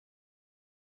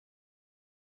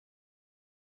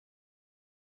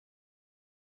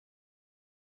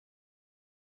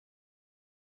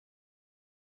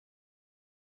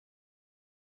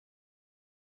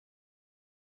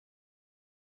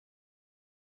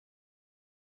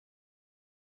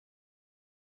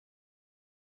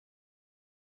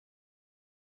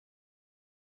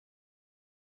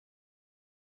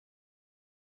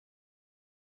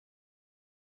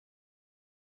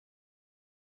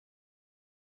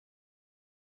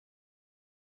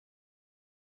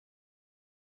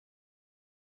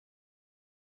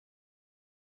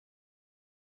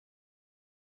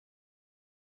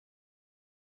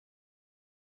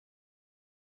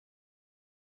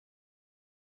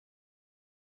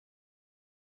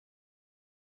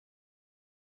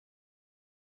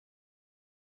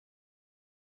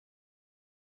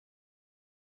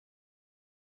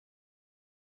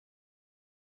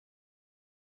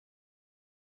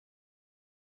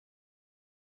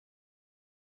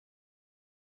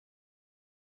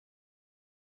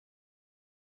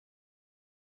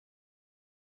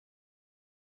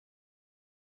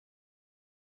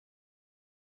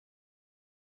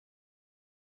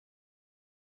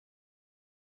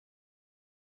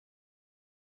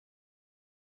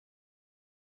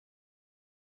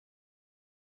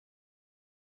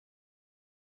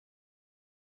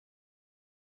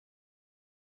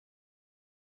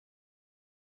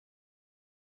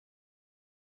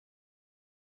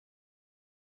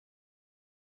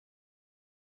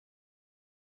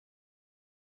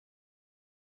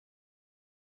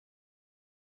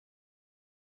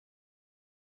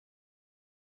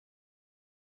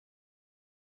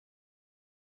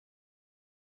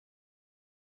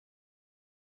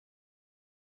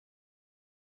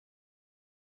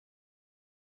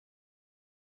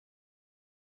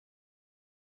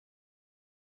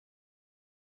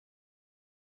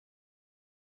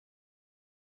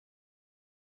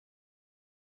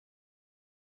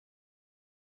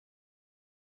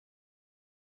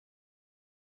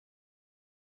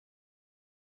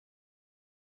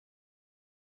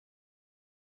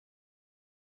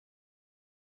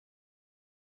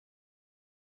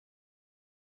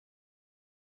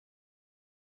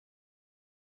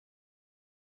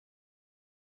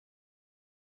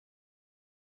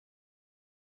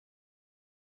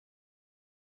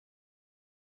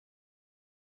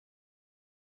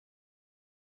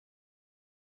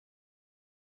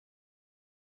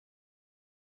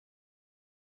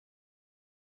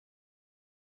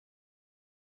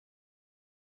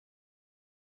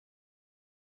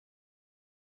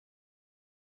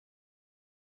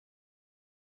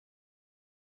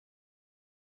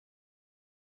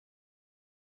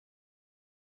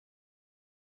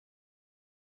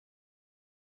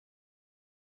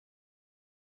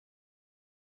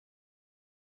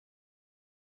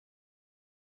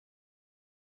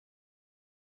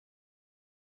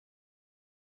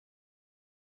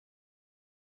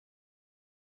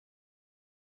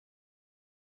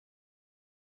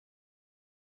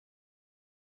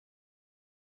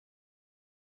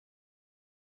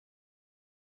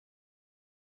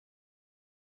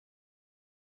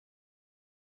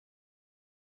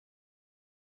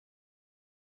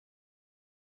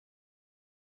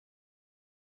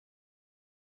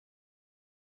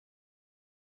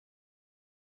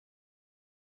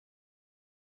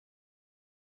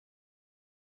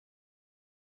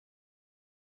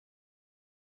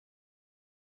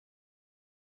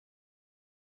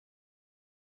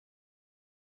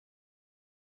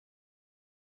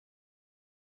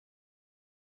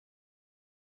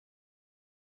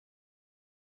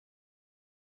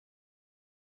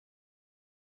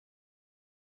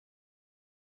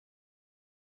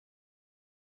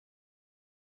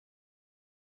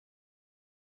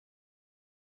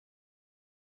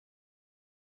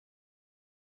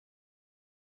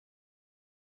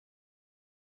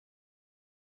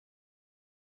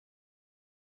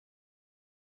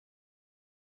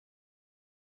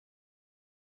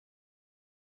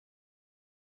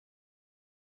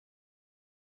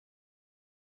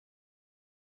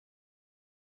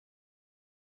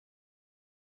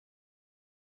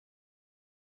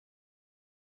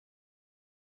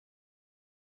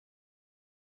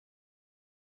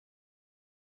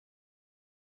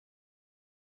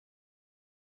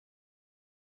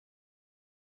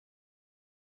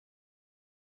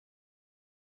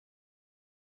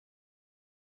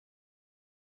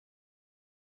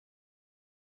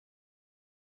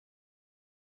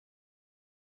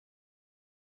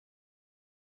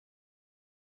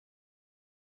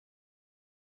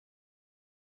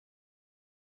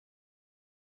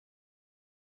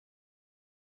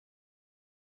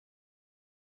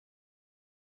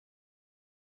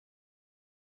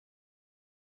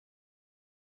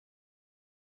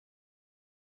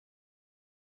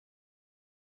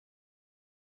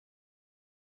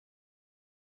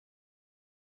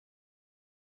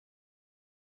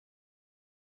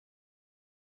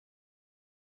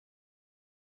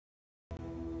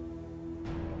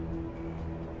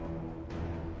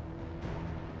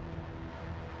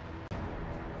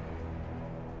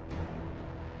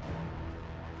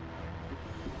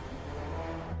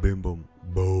Bim boom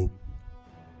boom.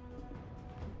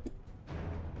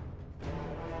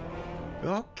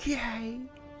 Okay.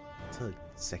 It's the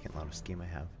second loudest game I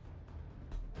have.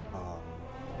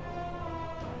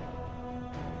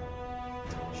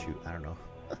 Shoot, I don't know.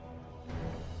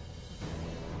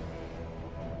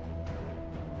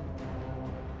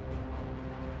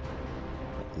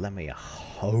 Let me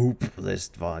hope this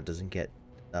VOD doesn't get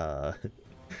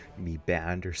me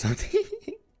banned or something.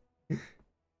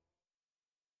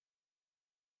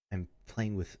 I'm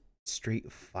playing with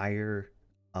straight fire,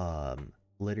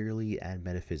 literally and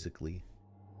metaphysically,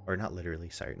 or not literally.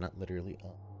 Sorry, not literally.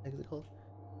 What is it called?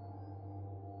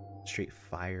 Straight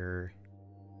fire,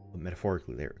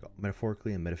 metaphorically. There we go.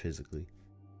 Metaphorically and metaphysically.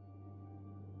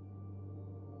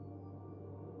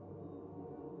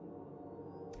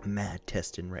 Mad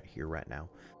testing right here, right now.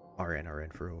 RN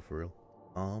for real, for real.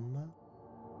 Oh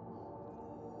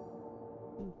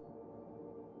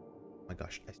my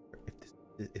gosh!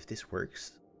 If this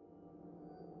works,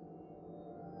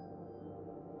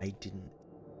 I didn't.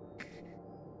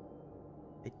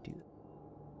 I do.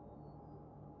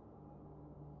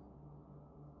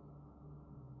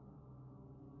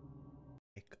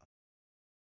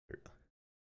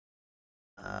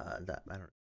 That I don't.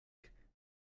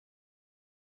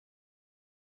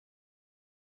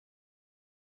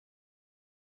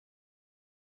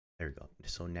 There we go.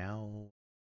 So now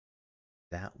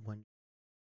that one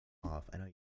off. I know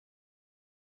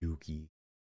Yuki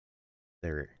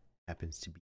there happens to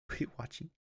be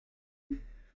watching.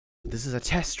 This is a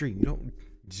test stream. You don't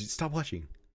stop watching.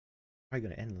 Probably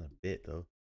gonna end in a bit though.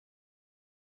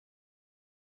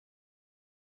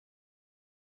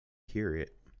 Hear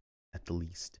it at the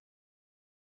least.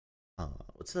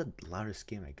 What's the loudest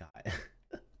game I got?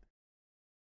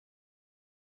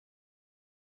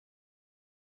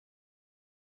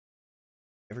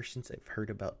 Ever since I've heard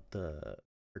about the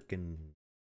freaking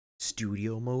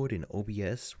studio mode in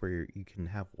OBS where you can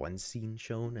have one scene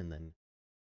shown and then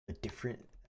a different,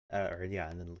 or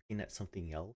yeah, and then looking at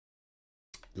something else,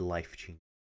 life changing.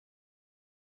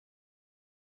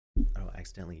 I don't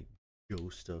accidentally go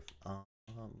stuff.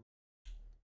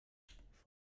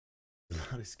 The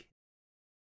loudest game.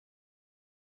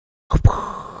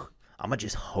 I'ma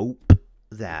just hope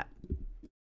that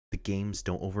the games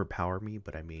don't overpower me,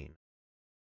 but I mean,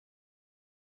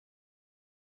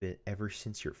 ever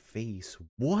since your face,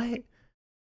 what?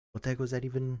 What the heck was that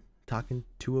even talking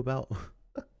to about?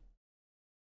 I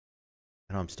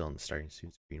know I'm still on the starting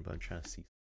soon screen, but I'm trying to see.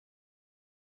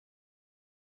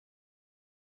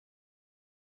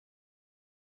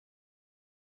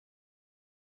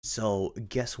 So,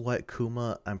 guess what,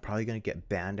 Kuma? I'm probably gonna get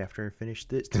banned after I finish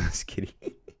this. Just kidding.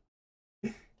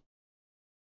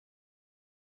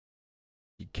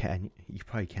 You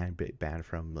probably can get banned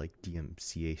from like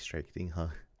DMCA strike thing, huh?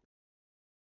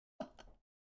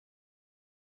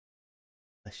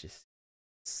 Let's just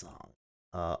song.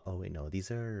 Oh wait, no,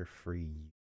 these are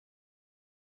free.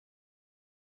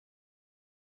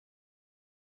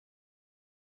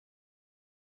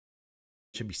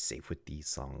 Should be safe with these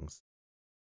songs.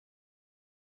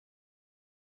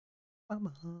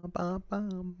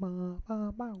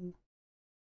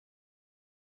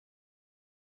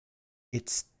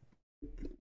 It's.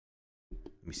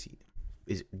 Let me see.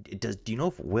 Is it does? Do you know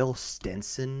if Will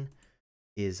Stenson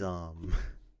is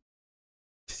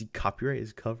does he copyright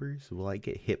his covers? Will I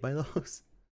get hit by those?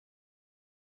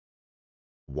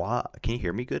 What? Can you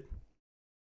hear me good?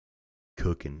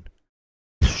 Cooking.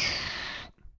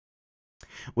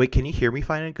 Wait, can you hear me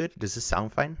fine and good? Does this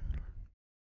sound fine?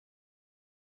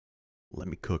 Let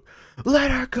me cook.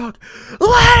 Let her cook.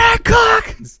 Let her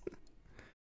cook. Because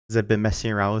I've been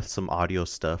messing around with some audio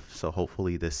stuff, so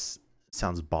hopefully this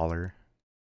sounds baller.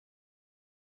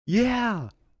 Yeah.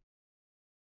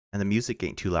 And the music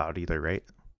ain't too loud either, right?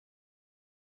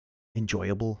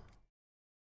 Enjoyable.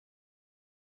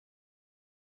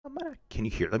 Can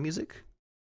you hear the music?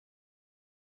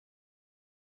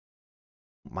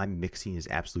 My mixing is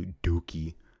absolute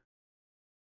dookie.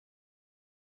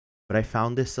 But I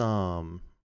found this or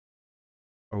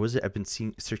was it? I've been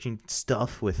searching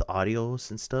stuff with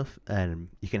audios and stuff, and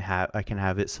I can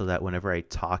have it so that whenever I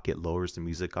talk, it lowers the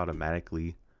music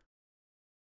automatically.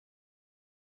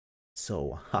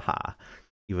 So, haha.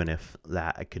 Even if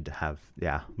that I could have,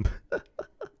 yeah.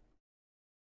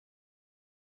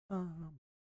 um,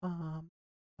 um,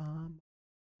 um,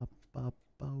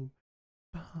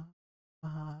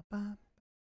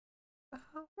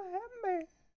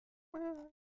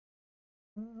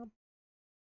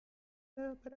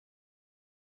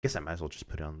 Guess I might as well just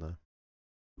put it on the.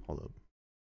 Hold up.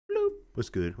 Bloop. What's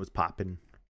good? What's popping?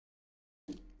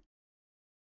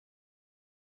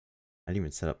 didn't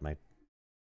even set up my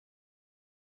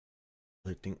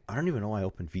other thing. I don't even know why I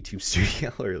opened VTube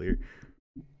Studio earlier.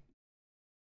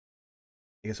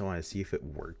 I guess I wanted to see if it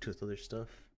worked with other stuff.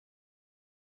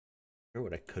 Or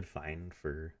what I could find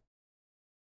for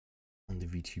on the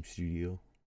VTube Studio.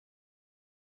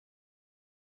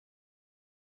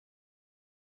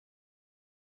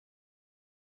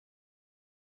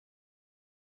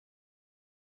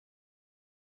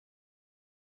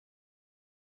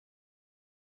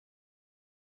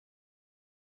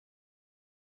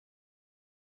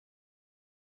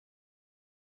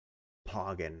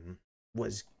 Poggin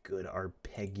was good.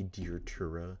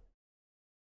 Arpeggiatura.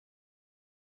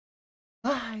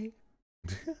 Hi.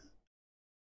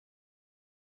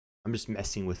 I'm just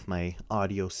messing with my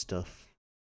audio stuff.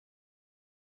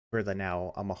 For the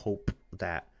now, I'ma hope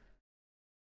that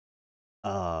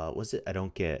was it? I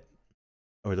don't get,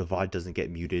 or the VOD doesn't get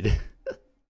muted.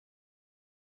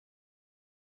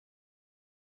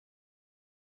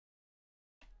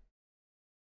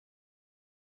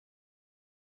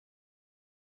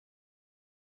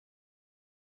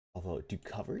 Although, do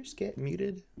covers get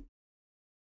muted?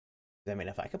 I mean,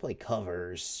 if I could play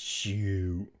covers,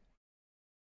 shoot.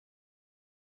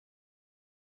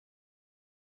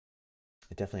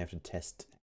 I definitely have to test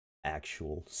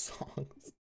actual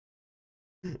songs.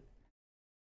 The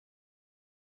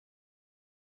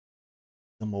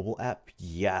mobile app,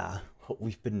 yeah.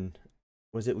 We've been,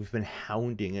 we've been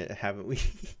hounding it, haven't we?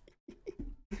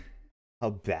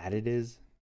 How bad it is.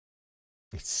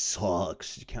 It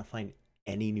sucks. You can't find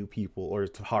any new people, or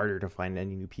it's harder to find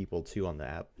any new people too on the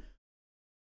app.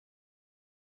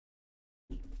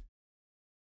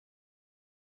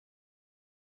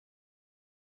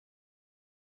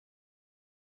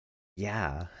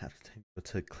 Yeah, I have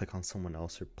to click on someone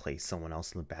else or play someone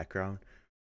else in the background.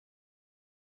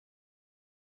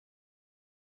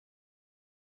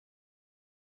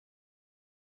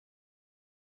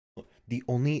 The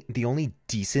only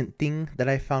decent thing that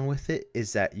I found with it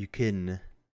is that you can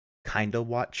kind of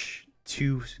watch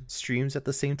two streams at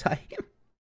the same time,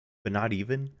 but not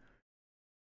even,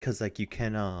 because like you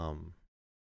can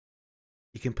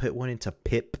put one into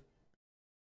Pip.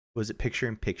 Was it picture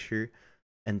in picture,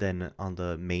 and then on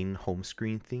the main home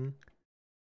screen thing,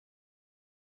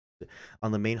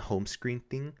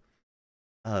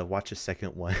 watch a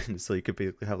second one. So you could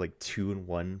basically have like two in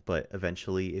one, but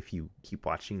eventually if you keep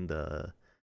watching the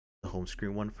home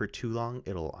screen one for too long,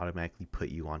 it'll automatically put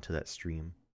you onto that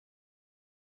stream.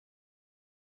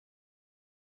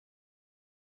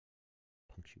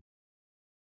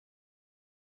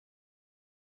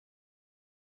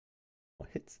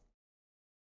 What?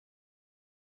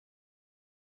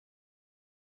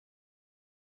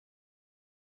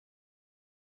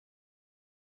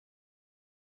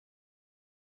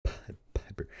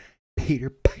 Pepper. Peter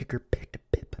Piker picked a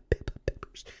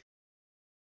peppers.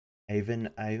 I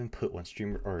even put one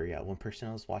streamer, or yeah, one person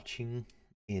I was watching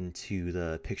into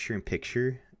the picture in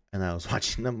picture, and I was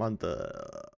watching them on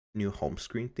the new home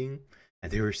screen thing,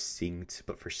 and they were synced,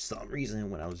 but for some reason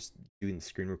when I was doing the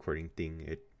screen recording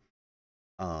thing,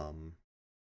 um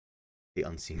they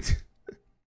unsynced.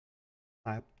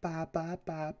 Bye bye bye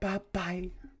bye bye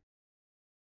bye.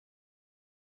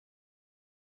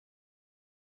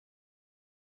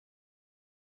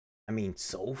 I mean,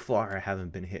 so far I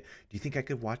haven't been hit. Do you think I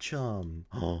could watch you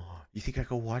think I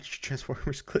could watch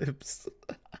Transformers clips?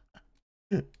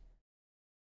 You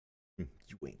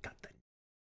ain't got that.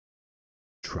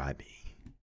 Try me.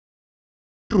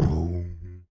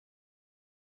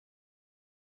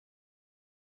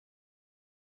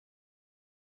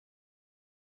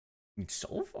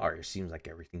 So far it seems like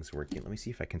everything's working. Let me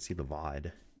see if I can see the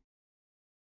VOD.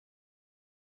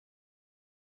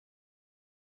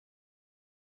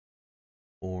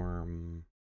 Will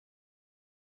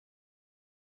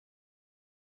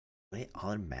it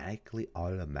automatically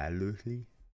automatically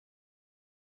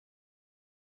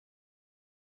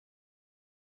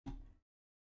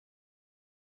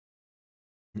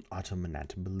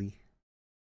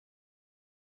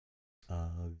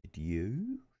video.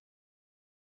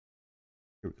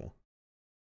 Here we go.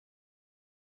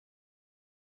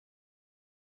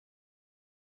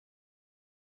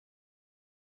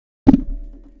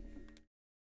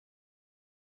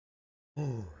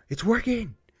 Oh, it's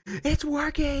working. It's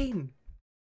working.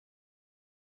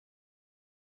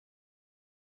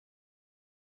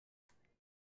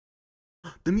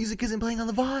 The music isn't playing on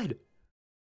the VOD.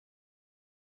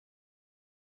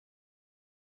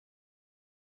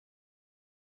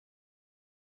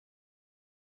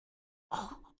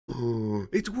 Oh,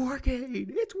 it's working.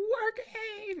 It's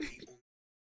working.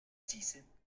 Decent.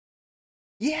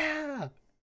 Yeah.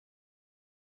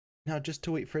 Now just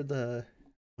to wait for the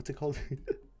what's it called?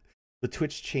 The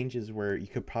Twitch changes where you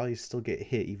could probably still get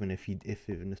hit even if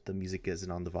even if the music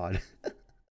isn't on the VOD.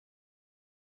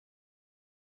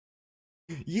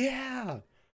 Yeah.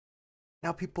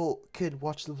 Now people could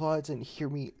watch the VODs and hear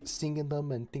me singing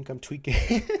them and think I'm tweaking.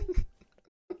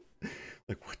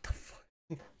 Like what the fuck?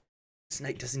 This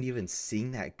night doesn't even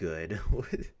sing that good.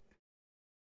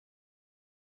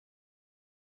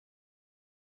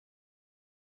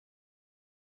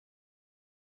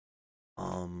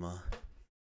 um,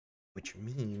 which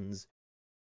means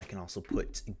I can also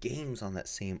put games on that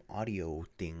same audio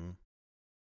thing,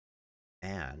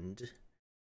 and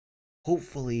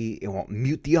hopefully it won't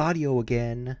mute the audio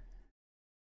again.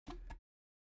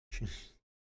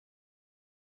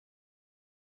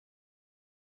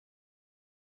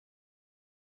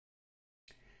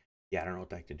 Yeah, I don't know what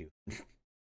the heck to do.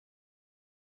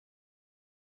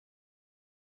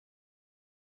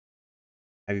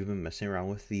 Have you been messing around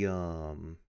with the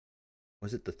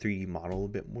was it the 3D model a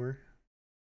bit more?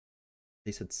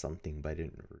 They said something, but I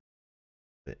didn't read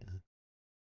it.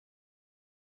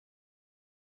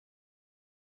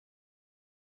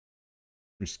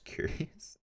 I'm just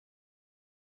curious.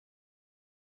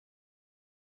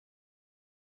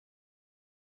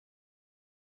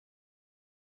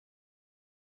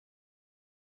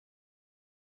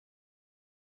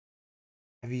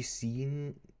 Have you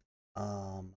seen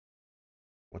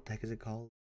what the heck is it called?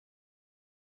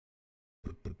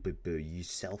 You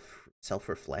self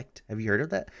reflect. Have you heard of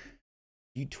that?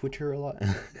 You Twitter a lot.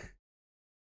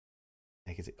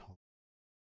 Heck is it called?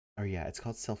 Oh yeah, it's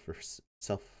called self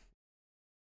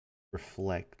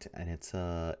reflect, and it's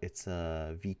a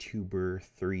VTuber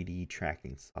 3D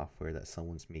tracking software that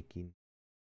someone's making.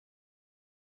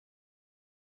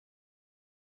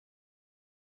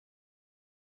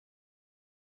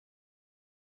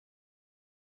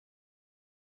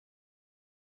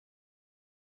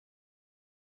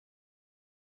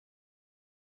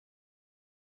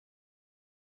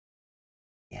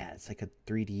 Yeah, it's like a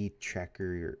 3D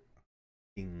tracker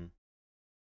thing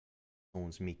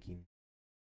someone's making.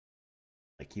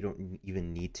 Like you don't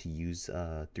even need to use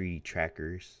 3D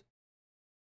trackers.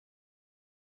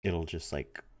 It'll just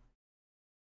like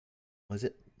was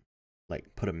it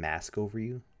like put a mask over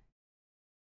you?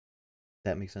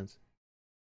 That makes sense.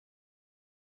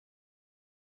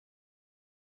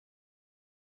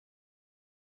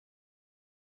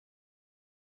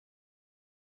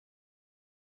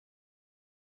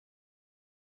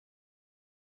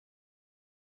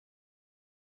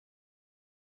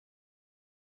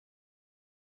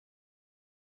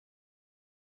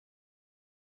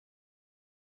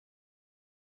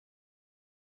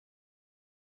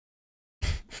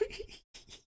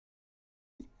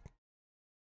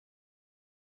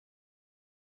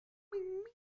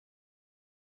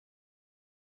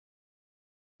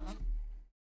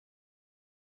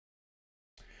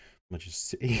 I'm just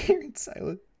sitting here in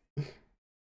silence. What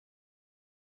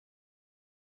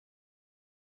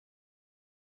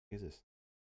is this?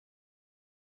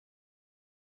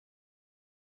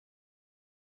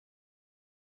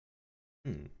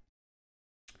 Hmm.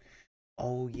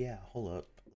 Oh yeah, hold up.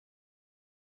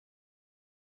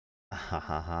 Ha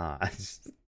ha ha.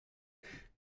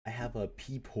 I have a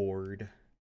peepord.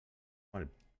 Want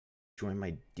to join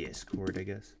my Discord, I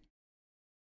guess.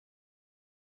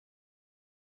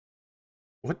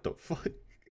 What the fuck?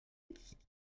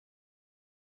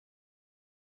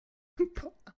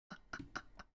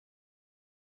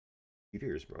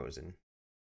 Computer's frozen.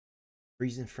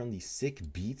 Freezing from these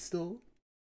sick beats though?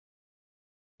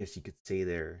 Guess you could say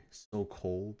they're so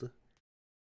cold.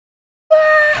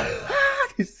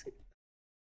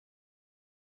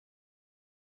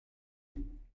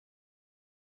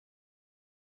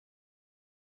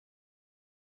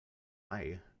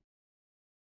 Hi.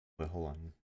 Wait, hold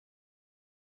on.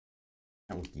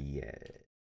 Not looking yet.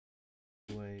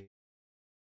 Wait.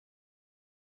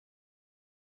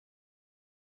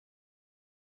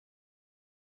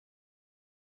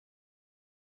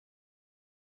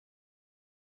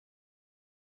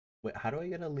 Wait, how do I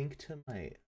get a link to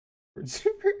my Discord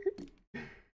server?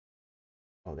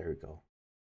 Oh, there we go.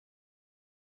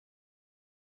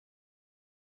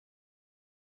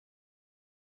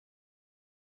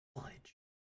 Fudge.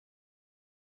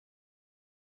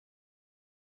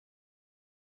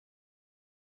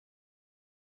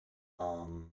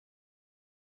 Um,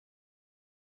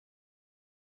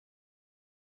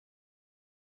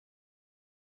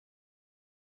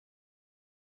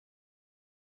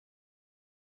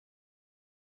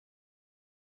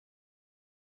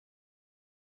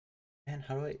 man,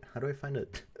 how do I find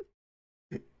it?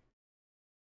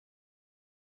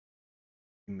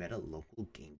 You met a local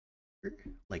game developer?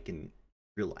 Like in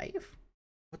real life?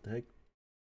 What the heck?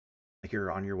 Like you're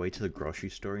on your way to the grocery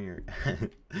store and you're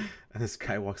and this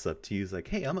guy walks up to you, he's like,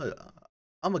 "Hey, I'm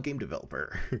a game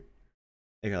developer." And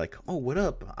you're like, "Oh, what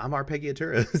up? I'm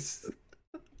Arpeggiaturas."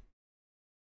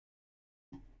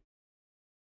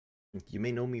 You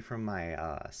may know me from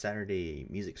my Saturday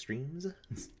music streams.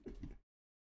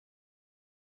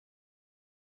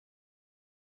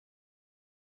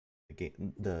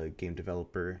 The game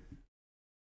developer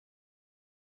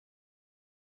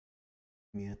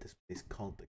me at this place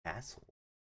called the Castle.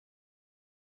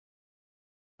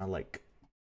 I like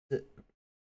it.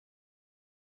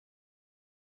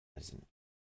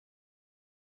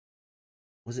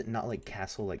 Was it not like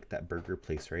Castle, like that burger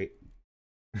place, right?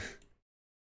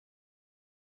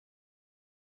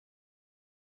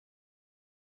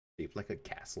 Shaped like a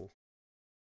castle.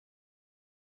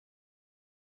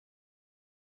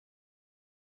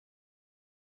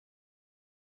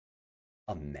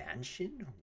 A mansion?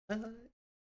 What?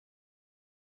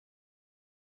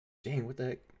 Dang, what the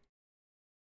heck?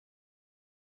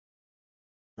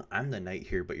 I'm the knight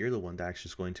here, but you're the one that actually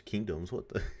is going to kingdoms. What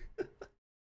the?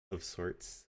 Of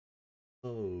sorts.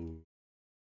 Oh.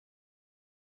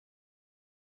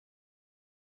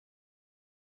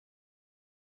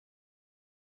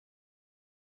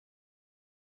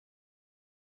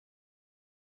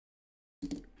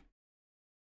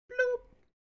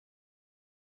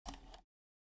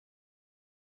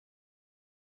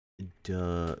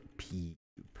 Duh. P.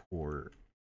 Port.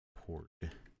 Port.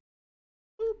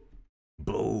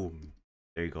 Boom.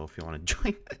 There you go. If you want to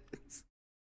join this.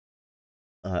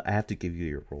 I have to give you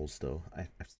your roles though. I'm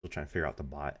still trying to figure out the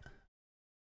bot.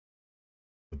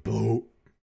 Boom.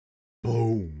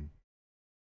 Boom.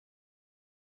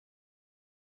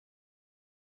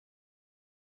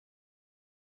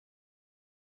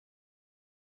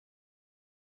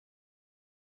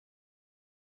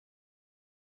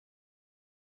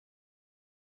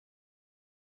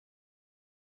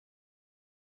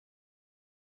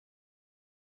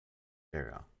 There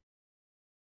we go.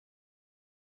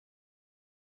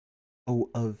 Oh,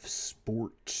 of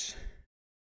sport.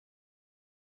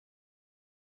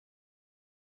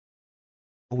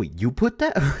 Oh wait, you put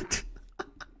that?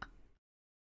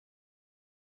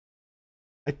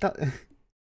 I thought.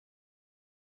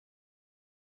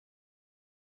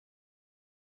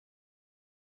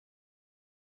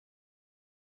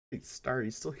 Wait, Star,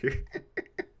 you still here?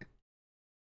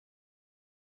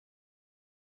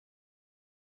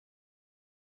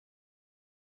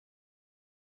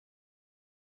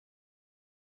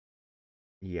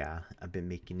 Yeah, I've been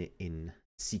making it in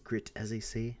secret, as they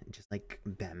say, just like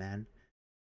Batman.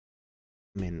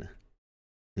 I mean,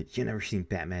 you never seen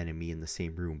Batman and me in the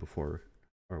same room before.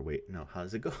 Or wait, no, how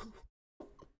does it go?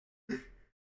 I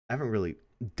haven't really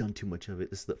done too much of it.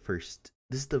 This is the first.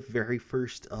 This is the very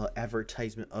first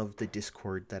advertisement of the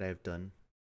Discord that I've done.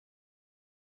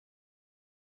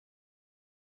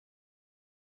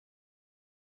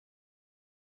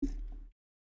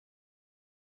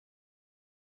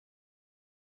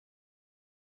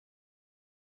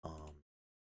 Um,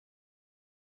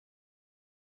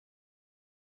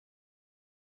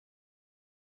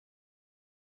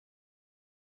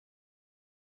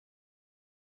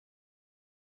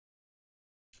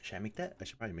 should I make that? I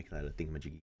should probably make that a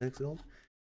thingamajiggy. That's called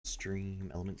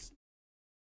stream elements.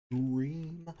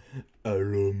 Stream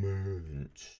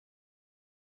elements.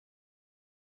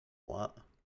 What?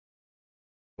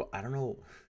 Well, I don't know.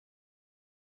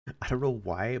 I don't know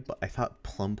why, but I thought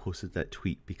Plum posted that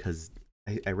tweet because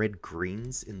I read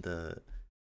greens in the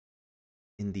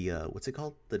what's it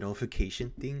called? The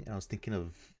notification thing, and I was thinking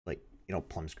of like,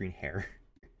 Plum's green hair.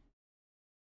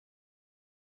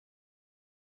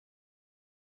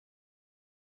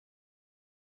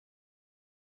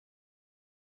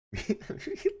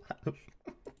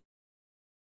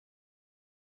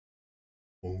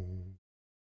 Oh.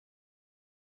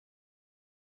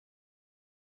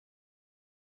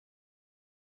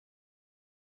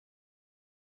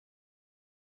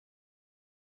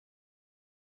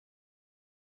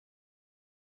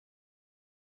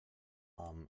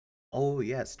 Um oh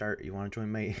yeah, start. You want to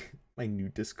join my my new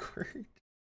Discord?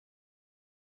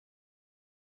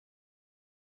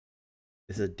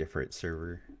 It's a different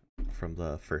server from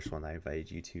the first one I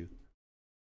invited you to.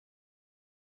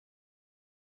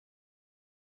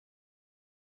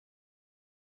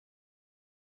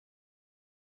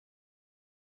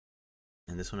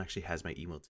 And this one actually has my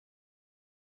emotes.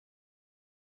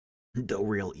 The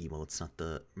real emotes, not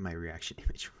the my reaction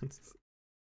image ones.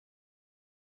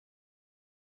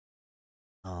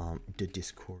 The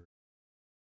Discord.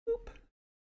 Boop.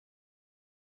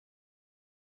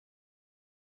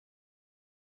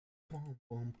 Boom,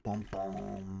 boom, boom,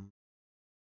 boom.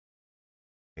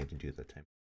 I had to do it that time.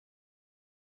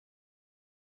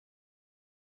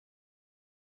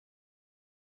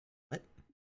 What?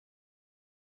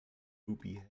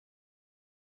 Poopy head.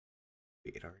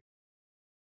 Wait, already.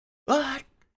 What?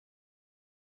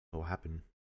 What happened?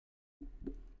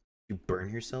 You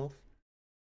burn yourself?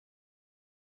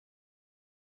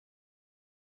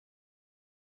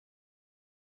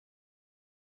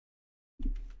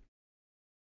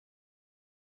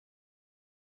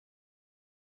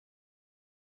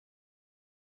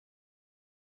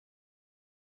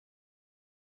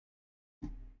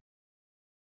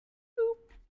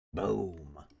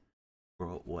 Boom.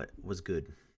 Bro, what was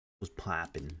good? Was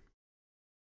popping.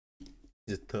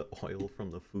 Just the oil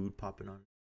from the food popping on.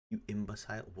 You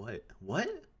imbecile. What? What?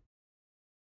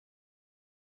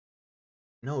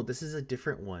 No, this is a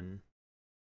different one.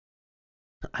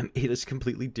 I'm in a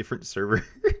completely different server.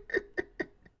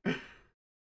 I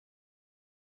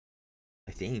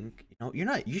think. You know, you're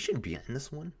not. You shouldn't be in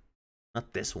this one.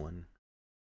 Not this one.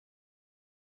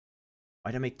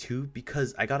 Why'd I make two?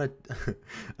 Because I got a,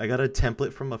 I got a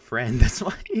template from a friend. That's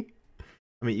why.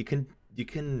 I mean, you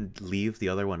can leave the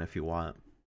other one if you want.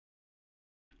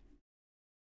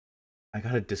 I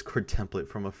got a Discord template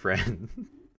from a friend.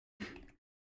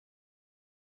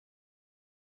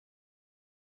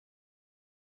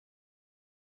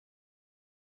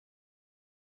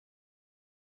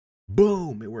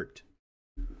 Boom! It worked.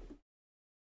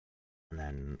 And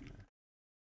then,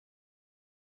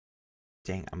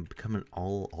 dang, I'm becoming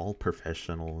all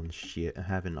professional and shit,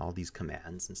 having all these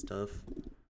commands and stuff.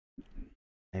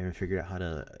 I haven't figured out how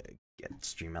to get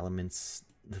Stream Elements,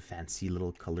 the fancy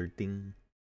little colored thing.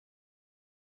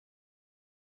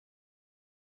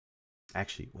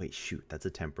 Actually, wait, shoot, that's a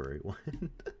temporary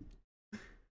one.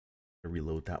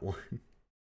 Reload that one.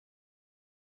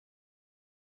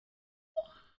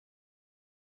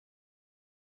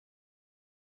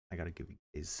 I gotta give you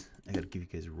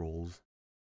guys Rolls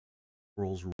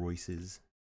Royces.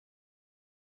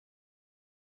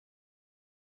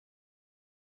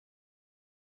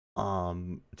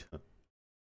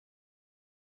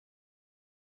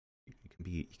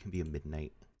 You can be a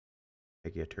midnight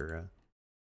Pegatura.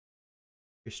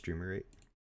 Your streamer, right?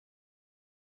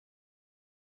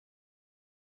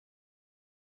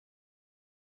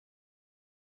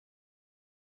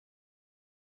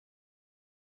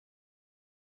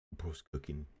 Post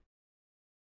cooking.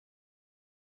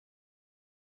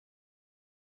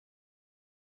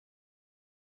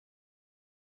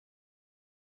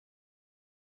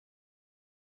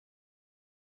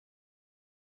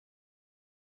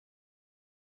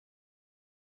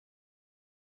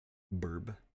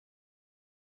 Burb.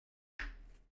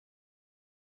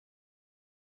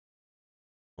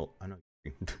 Well, I know.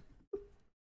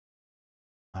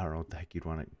 I don't know what the heck you'd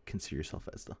want to consider yourself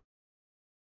as though.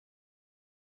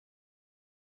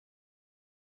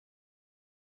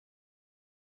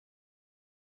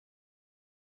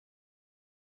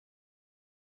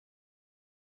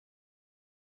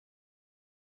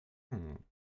 I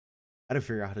had to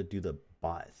figure out how to do the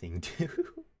bot thing too.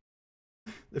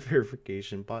 The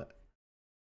verification bot.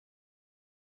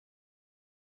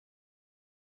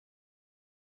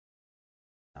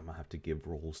 I'm gonna have to give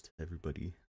roles to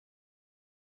everybody.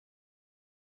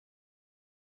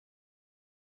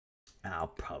 I'll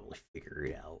probably figure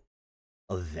it out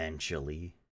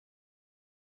eventually.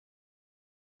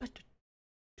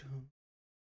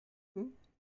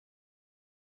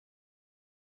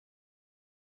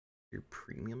 Your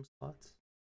premium slots?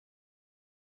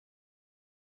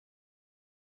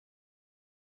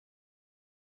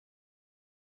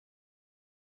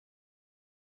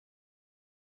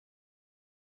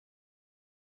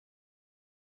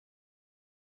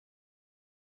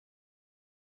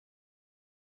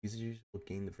 Users will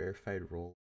gain the verified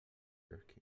role.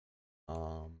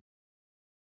 Um,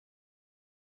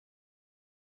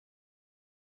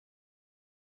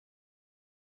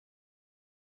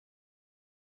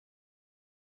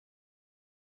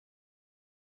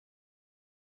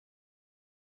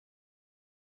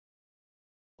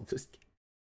 I'll just.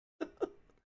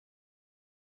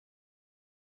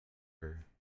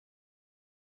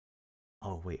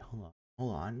 Oh wait, hold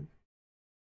on.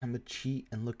 I'm gonna cheat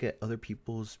and look at other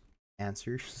people's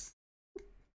answers.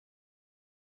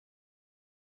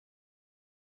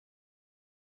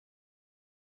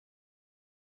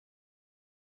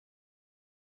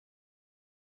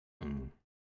 Mm.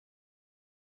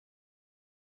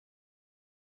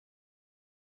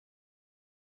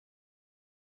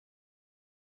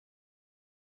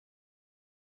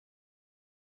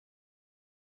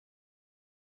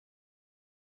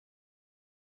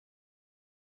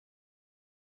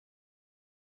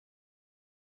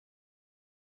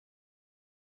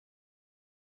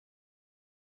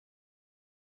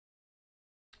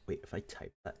 Wait, if I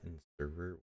type that in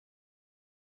server.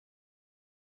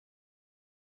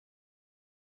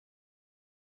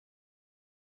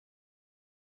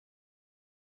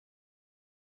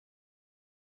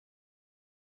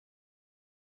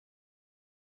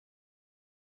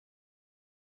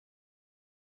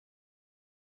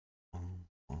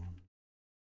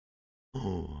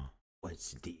 Oh,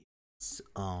 what's this?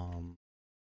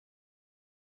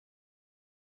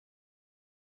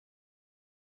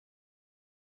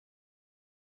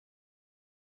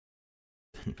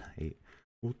 Tonight.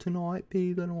 Will tonight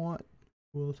be the night?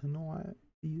 Will tonight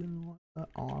be the night that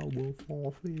I will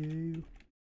fall for you?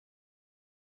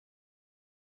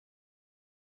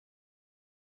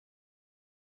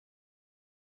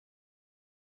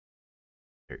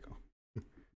 There you go.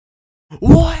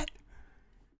 What?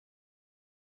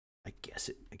 I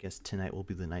guess tonight will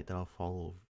be the night that I'll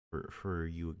follow for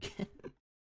you again.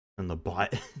 And the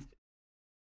bot.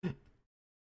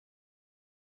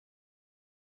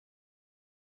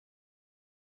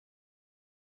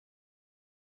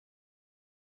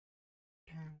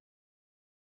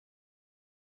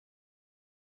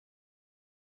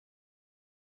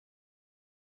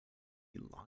 You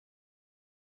lock.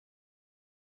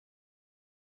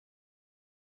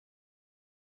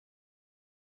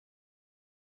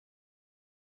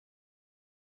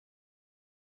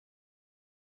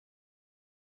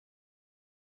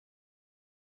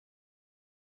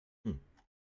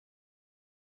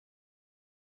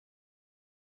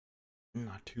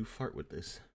 Not too fart with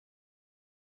this.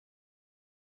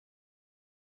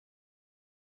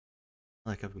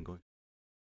 Like I've been going.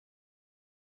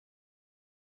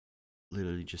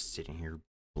 Literally just sitting here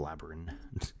blabbering.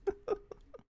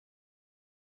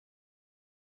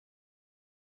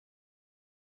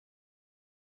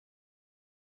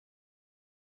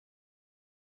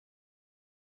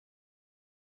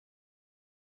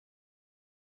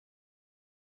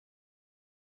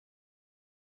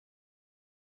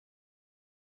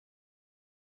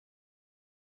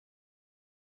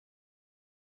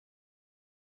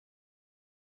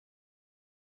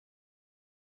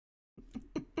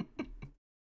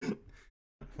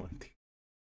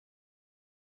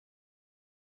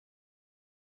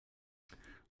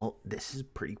 Well, this is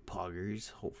pretty poggers.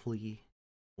 Hopefully,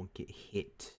 won't get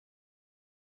hit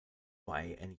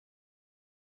by any.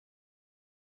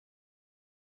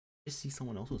 Just see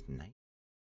someone else with knife.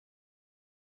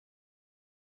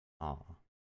 Aw.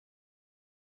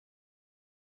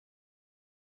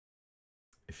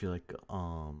 I feel like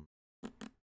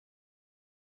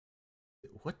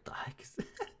what the heck is that?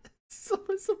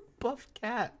 Someone's a buff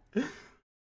cat.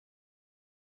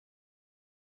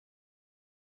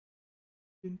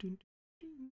 Dun, dun,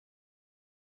 dun.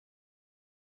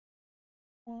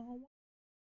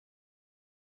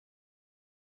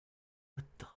 What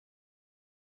the?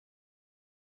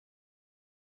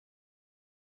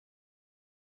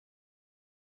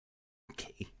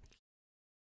 Okay.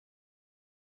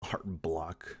 Art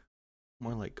block.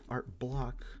 More like art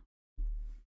block.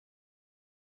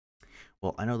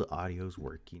 Well, I know the audio's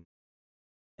working.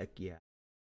 Heck yeah.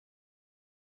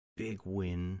 Big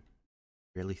win.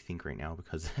 Barely think right now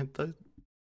because the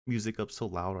music up so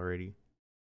loud already.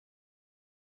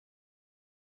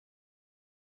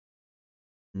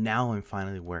 Now I'm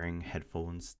finally wearing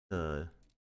headphones to.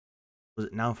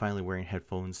 Now I'm finally wearing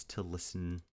headphones to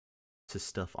listen to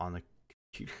stuff on the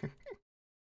computer.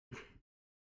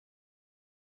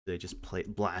 They just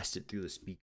blast it through the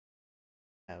speaker.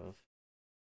 Have.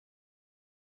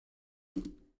 I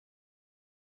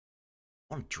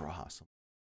want to draw something.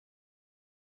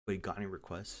 Wait, got any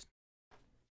requests?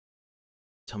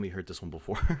 Tell me you heard this one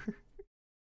before.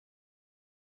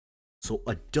 So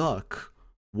a duck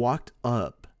walked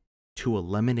up to a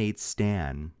lemonade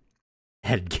stand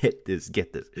and get this.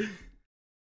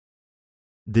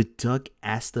 The duck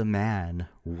asked the man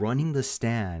running the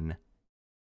stand,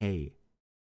 "Hey,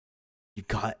 you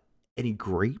got any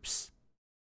grapes?"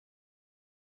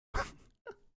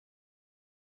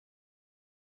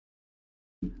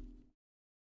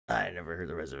 I never heard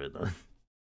the rest of it though.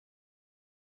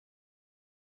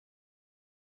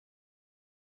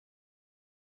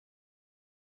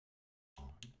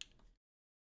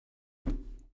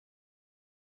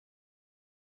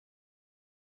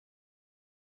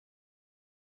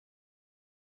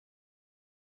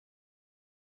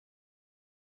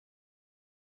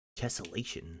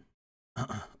 Tessellation.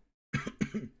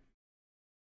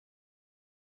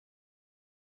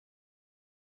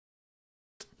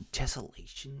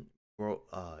 Tessellation? Bro,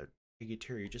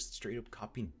 you're just straight up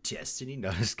copying Destiny?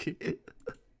 No, just kidding.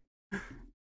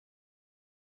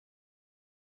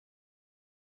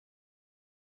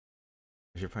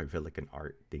 should probably put like an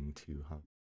art thing too, huh?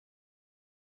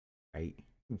 Right?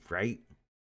 Right?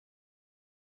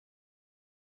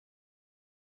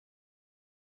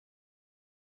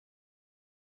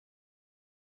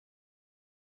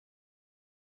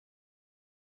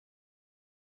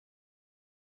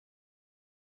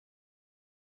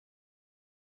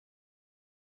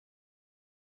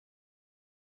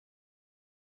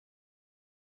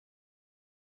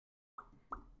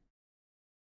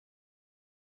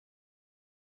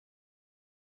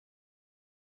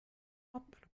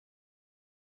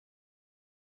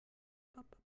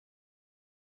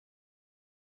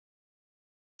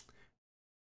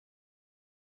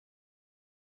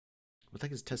 What the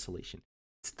heck is tessellation?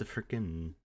 It's the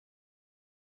freaking.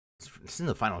 It's in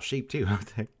the final shape too.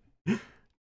 At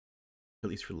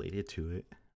least related to it.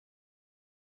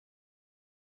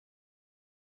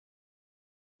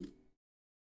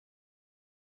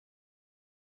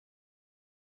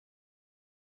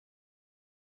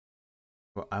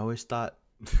 Well, I always thought.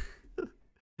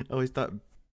 I always thought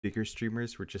bigger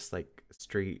streamers were just like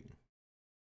straight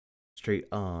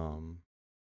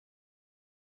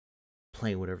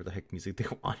playing whatever the heck music they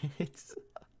wanted.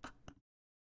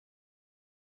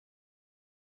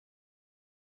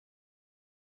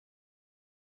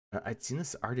 I'd seen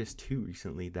this artist too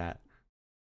recently that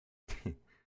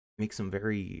makes some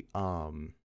very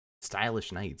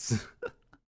stylish nights.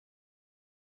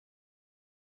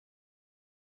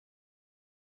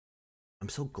 I'm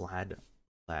so glad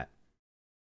that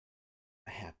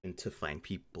I happen to find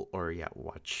people or yeah,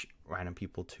 watch random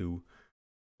people to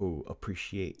who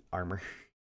appreciate armor.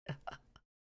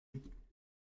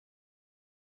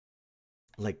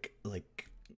 like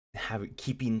having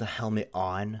keeping the helmet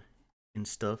on and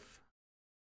stuff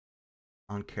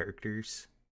on characters.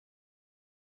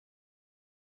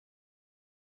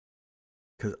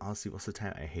 Because honestly, most of the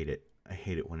time I hate it. I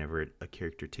hate it whenever a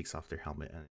character takes off their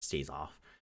helmet and it stays off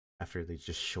after they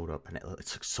just showed up and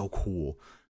it's like so cool.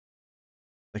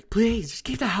 Like, please just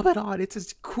keep the helmet on. It's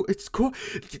just cool. It's cool.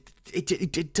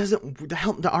 It doesn't.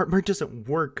 The armor doesn't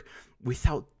work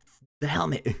without the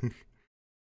helmet.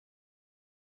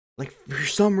 Like for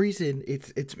some reason,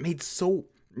 it's made so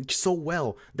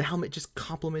well. The helmet just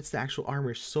complements the actual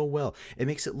armor so well. It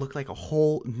makes it look like a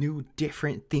whole new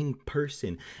different thing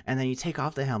person. And then you take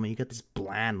off the helmet, you got this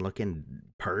bland looking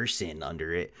person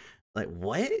under it. Like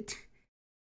what?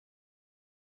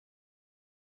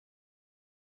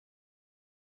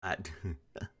 I,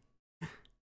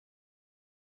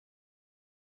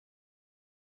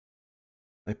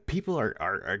 like people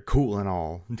are cool and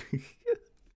all.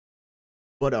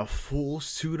 But a full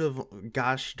suit of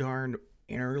gosh darn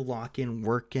interlocking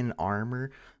working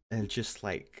armor and just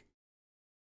like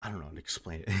I don't know how to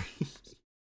explain it.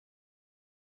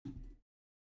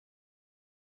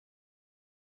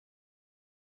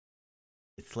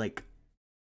 It's like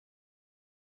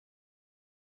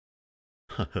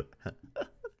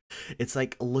it's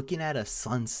like looking at a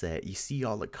sunset. You see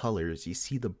all the colors. You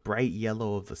see the bright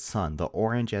yellow of the sun, the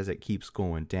orange as it keeps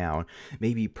going down,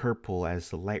 maybe purple as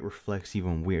the light reflects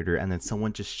even weirder, and then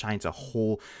someone just shines a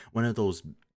whole one of those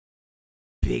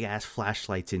big ass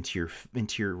flashlights into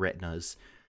your retinas,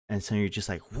 and so you're just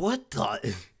like, what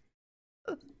the?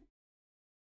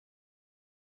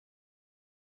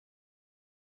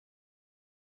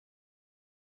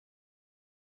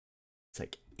 It's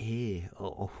like, ew.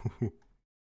 Oh.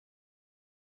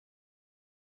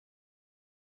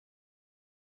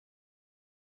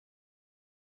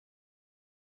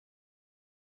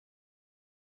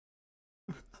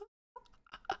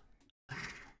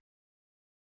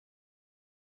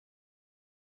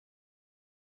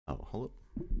 Oh, hello.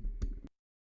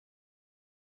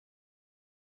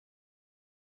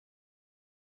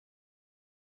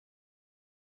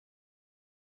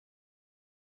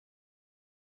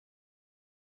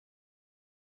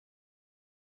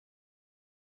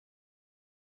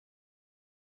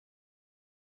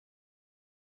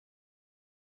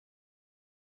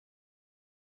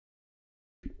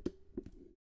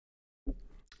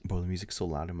 Bro, the music's so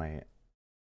loud in my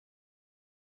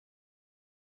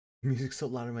music's so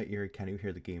loud in my ear. I can't even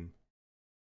hear the game.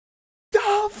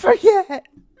 Don't forget.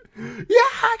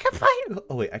 Yeah, I can play.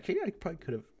 Oh wait, actually, I probably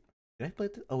could have. Did I play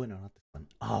this? Oh wait, no, not this one.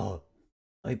 Oh,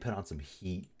 let me put on some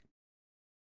heat.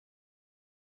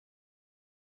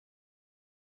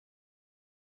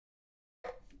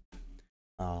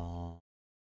 Oh,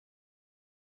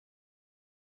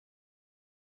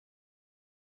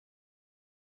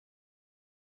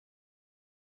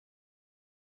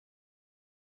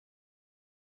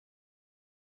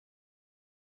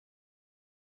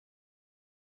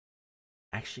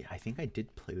 actually, I think I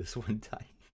did play this one time.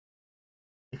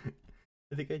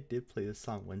 I think I did play this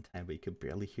song one time, but you could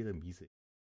barely hear the music.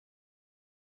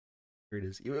 Here it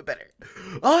is, even better.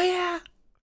 Oh yeah!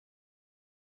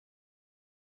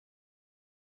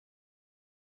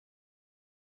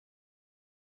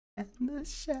 And the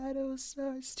shadow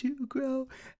starts to grow,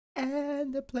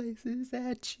 and the places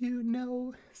that you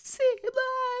know seem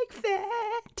like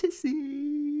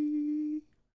fantasy.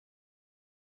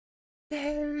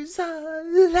 There's a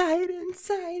light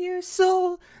inside your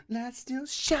soul that's still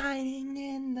shining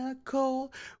in the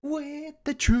cold, with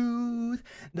the truth,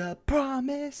 the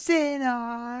promise in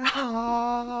our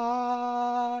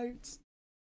hearts.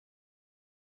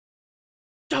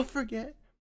 Don't forget,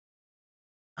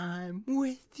 I'm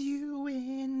with you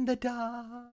in the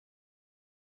dark.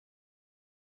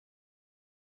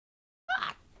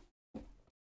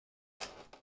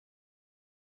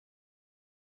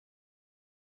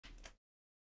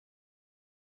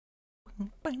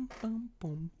 Boom, boom,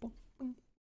 boom, boom, boom.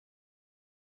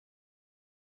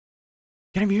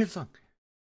 Can't even hear the song.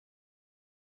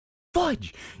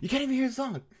 Fudge! You can't even hear the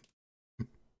song.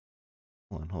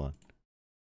 Hold on.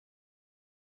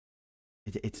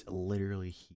 It's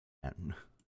literally here.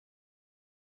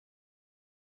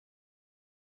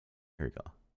 Here we go.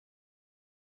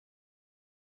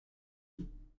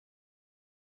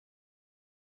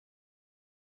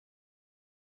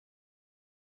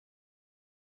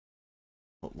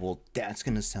 Well, that's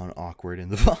gonna sound awkward in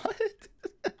the VOD.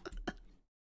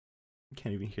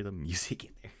 Can't even hear the music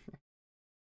in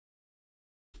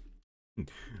there.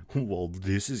 Well,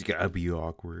 this is gotta be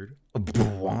awkward.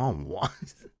 What?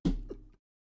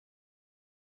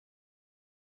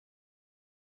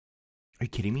 Are you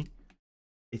kidding me?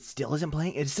 It still isn't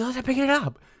playing. It still isn't picking it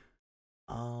up.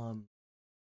 Why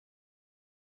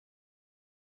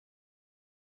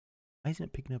isn't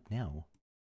it picking up now?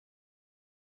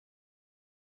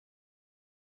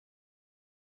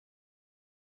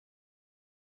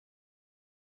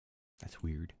 That's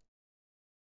weird.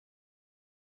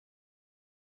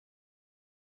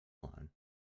 Hold on.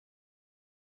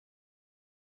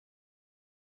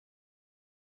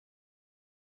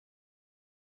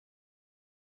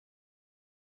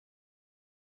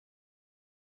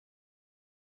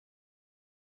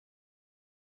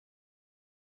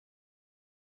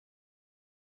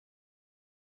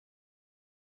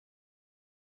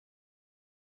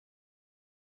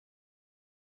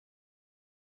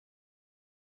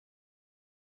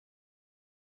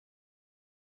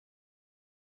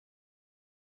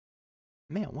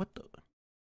 Man, what the?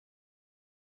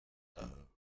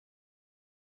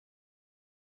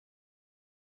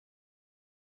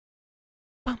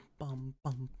 Bum bum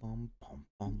bum bum bum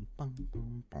bum bum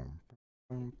bum bum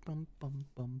bum bum bum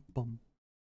bum bum.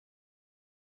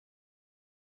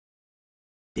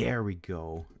 There we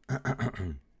go.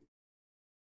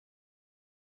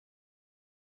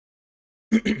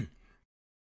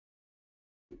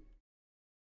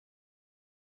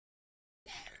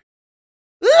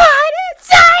 Light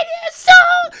inside your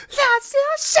soul that's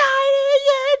still shining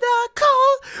in the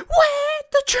cold, with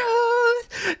the truth,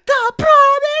 the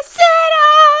promise in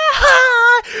our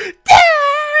heart.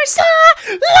 There's a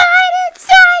light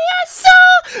inside your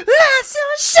soul that's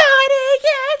still shining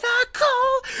in the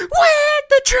cold, with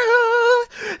the truth,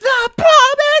 the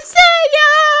promise in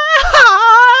your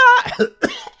heart.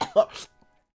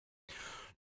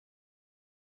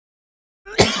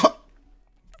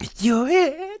 You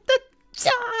hit the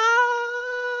dark.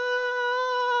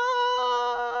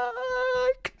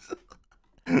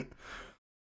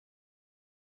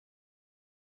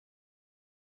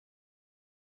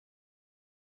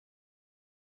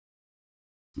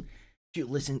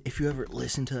 If you ever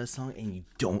listen to that song and you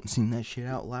don't sing that shit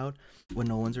out loud when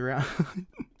no one's around,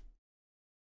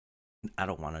 I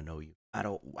don't want to know you. I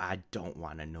don't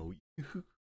want to know you.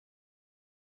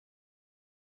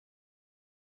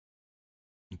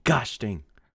 Gosh dang.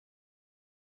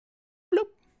 Bloop.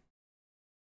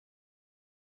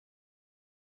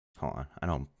 Hold on. I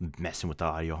know I'm messing with the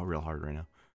audio real hard right now.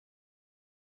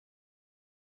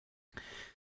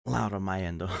 Loud on my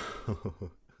end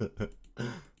though.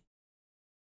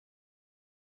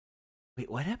 Wait,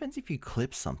 what happens if you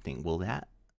clip something? Will that?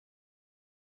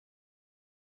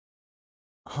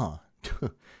 Huh.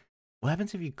 What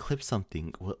happens if you clip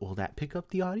something? Will that pick up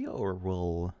the audio, or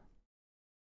will?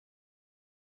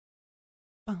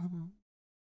 Bum,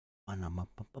 bum, bum,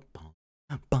 bum, bum,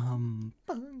 bum, bum,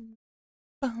 bum.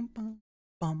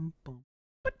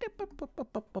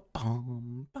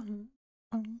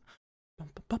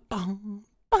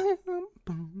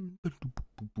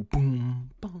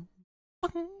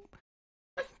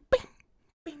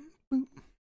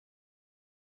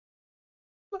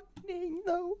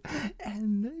 Low,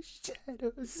 and the shadow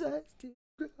shadows starts to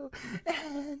grow,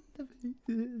 and the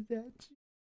faces that you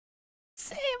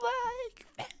seem like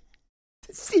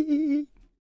fantasy.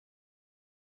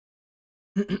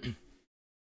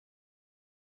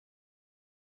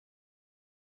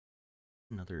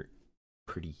 Another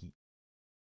pretty heat.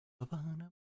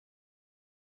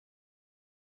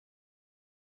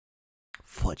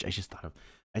 Fudge! I just thought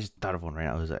of one right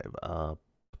now. I was like, I'm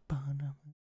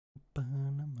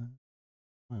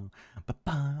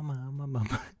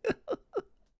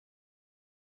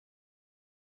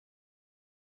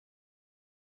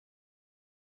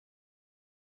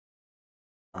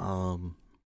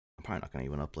probably not gonna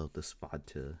even upload this VOD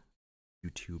to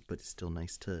YouTube, but it's still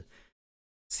nice to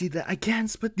see that I can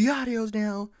split the audios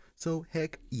now. So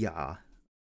heck yeah,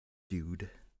 dude.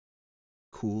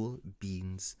 Cool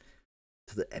beans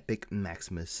to the epic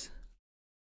Maximus.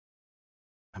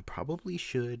 I probably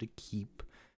should keep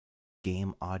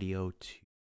game audio to.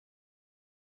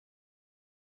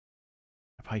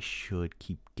 I probably should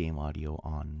keep game audio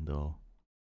on though,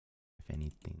 if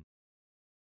anything.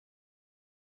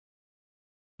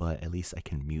 But at least I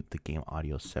can mute the game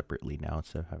audio separately now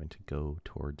instead of having to go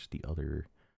towards the other.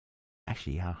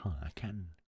 Actually, yeah, I can.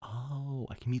 Oh,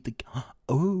 I can mute the.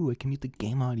 Oh, I can mute the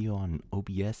game audio on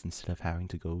OBS instead of having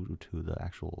to go to the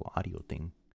actual audio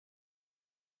thing.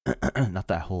 Not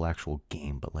that whole actual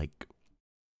game, but like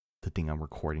the thing I'm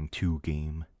recording to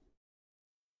game.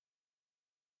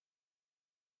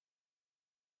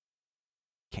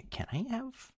 Can I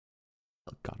have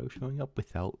Elgato showing up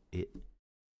without it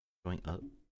showing up?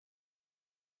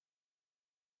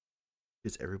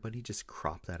 Does everybody just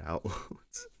crop that out?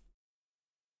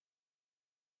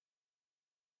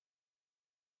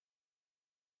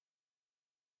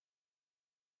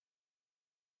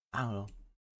 I don't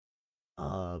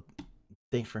know.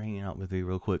 Thanks for hanging out with me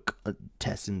real quick.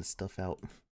 Testing the stuff out.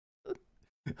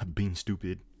 Being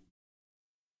stupid.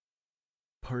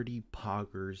 Party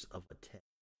poggers of a test.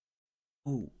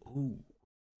 Ooh.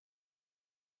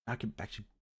 I can actually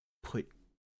put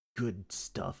good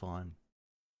stuff on.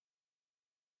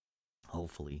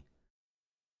 Hopefully.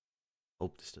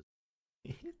 Hope this does.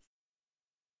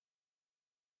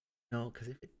 No, because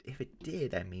if it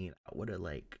did, I mean, I would have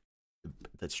like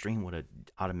the stream would have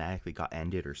automatically got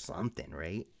ended or something,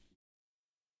 right?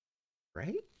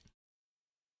 Right?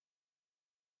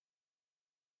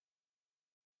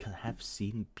 Because I have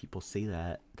seen people say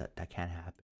that can't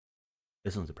happen.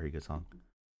 This one's a pretty good song.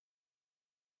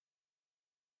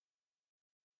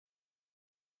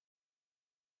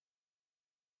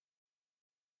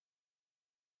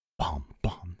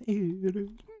 Bomb, it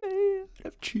is made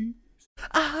of cheese.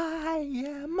 I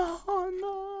am on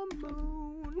the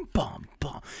moon. Bomb,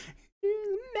 it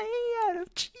is made out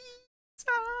of cheese.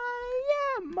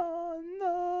 I am on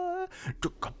the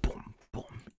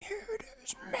boom. It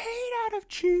is made out of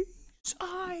cheese.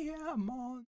 I am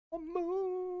on the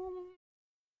moon.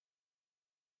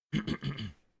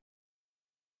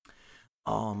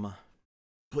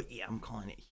 But yeah, I'm calling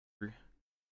it here.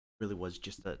 Really was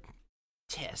just a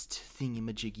test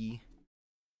thingy-majiggy.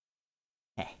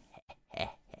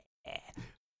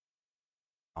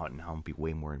 Oh, now I'm gonna be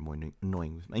way more and more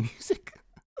annoying with my music.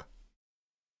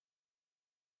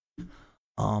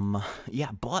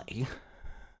 Yeah, bye.